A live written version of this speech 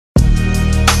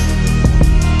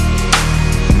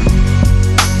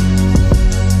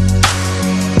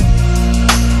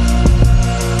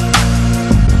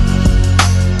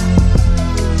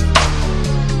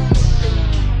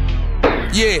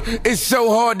yeah, it's so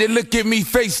hard to look at me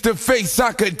face to face.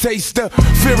 I could taste the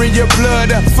fear in your blood,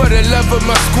 for the love of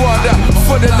my squad,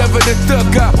 for the love of the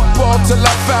thug. Ball till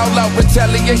I foul out,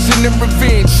 retaliation and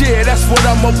revenge. Yeah, that's what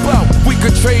I'm about. We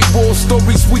could trade war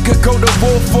stories, we could go to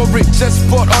war for it. Just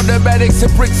bought automatics and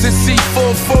bricks and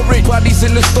C4 for it. Bodies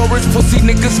in the storage, pussy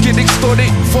niggas get extorted.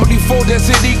 44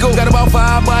 Desert Eagle, got about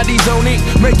 5 bodies on it.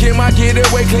 Making my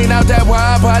getaway, clean out that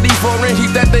wide body for it.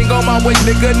 Keep that thing on my waist,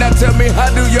 nigga. Now tell me, how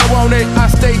do you want it? I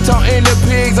stay taunting the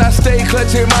pigs, I stay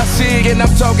clutching my cig, and I'm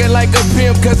talking like a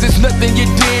pimp, cause it's nothing you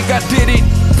dig. I did it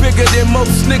bigger than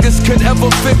most niggas could ever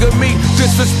figure me.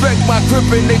 Disrespect my grip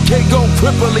and they can't go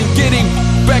cripple and get him.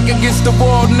 Back against the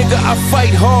wall, nigga, I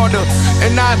fight harder,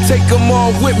 and I take them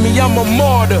all with me, I'm a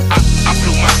martyr. I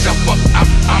blew myself up,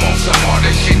 I'm on some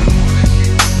harder shit.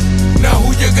 Now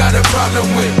who you got a problem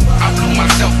with? I blew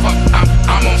myself up,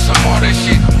 I'm on some harder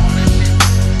shit.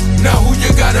 Now who you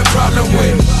got a problem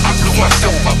with? I blew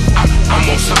myself up, I'm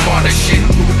on some harder shit.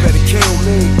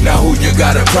 Now who you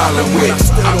got a problem with?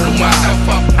 I blew myself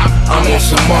up, I'm on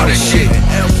some harder shit.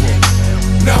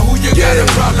 Now who you got a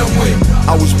problem with?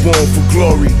 I was born for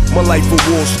glory, my life a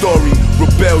war story.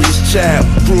 Rebellious child,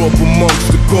 grew up amongst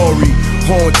the gory.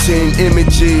 Haunting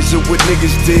images of what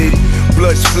niggas did.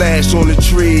 Blood splash on the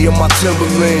tree of my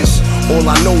Timberlands. All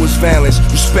I know is violence,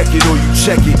 respect it or you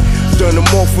check it. Turn them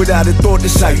off without a thought,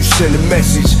 that's how you send a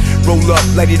message. Roll up,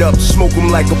 light it up, smoke them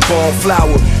like a bomb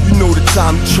flower. You know the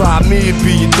time to try me, it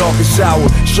be your darkest hour.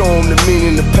 Show them the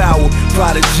meaning, the power.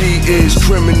 Prodigy is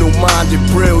criminal-minded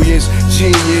brilliance.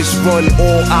 Genius, run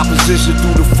all opposition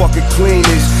through the fucking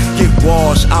cleanest. Get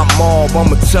washed, I'm mob,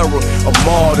 I'm a terror, a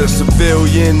martyr.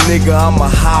 Civilian nigga, I'm a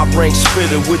high-rank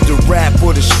spitter. With the rap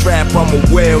or the strap, I'm a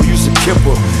whale, use a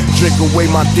kipper. Drink away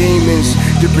my demons,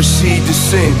 then proceed to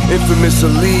sin. Infamous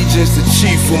allegiance, the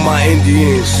chief of my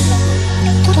Indians.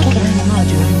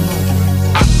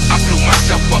 I blew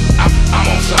myself up, I'm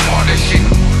on some harder shit.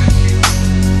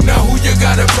 Now who you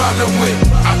got a problem with?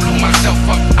 I blew myself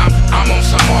up, I'm on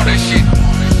some harder shit.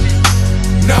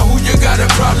 Now who you got a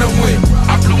problem with?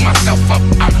 I blew myself up,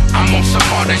 I'm on some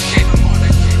harder shit.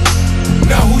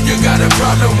 Now who you got a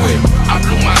problem with? I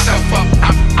blew myself up,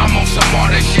 I'm on some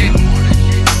harder shit.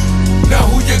 Now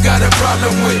who you got a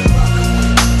problem with?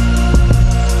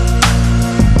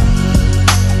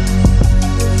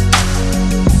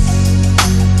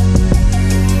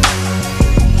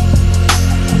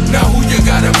 Now who you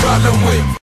got a problem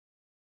with?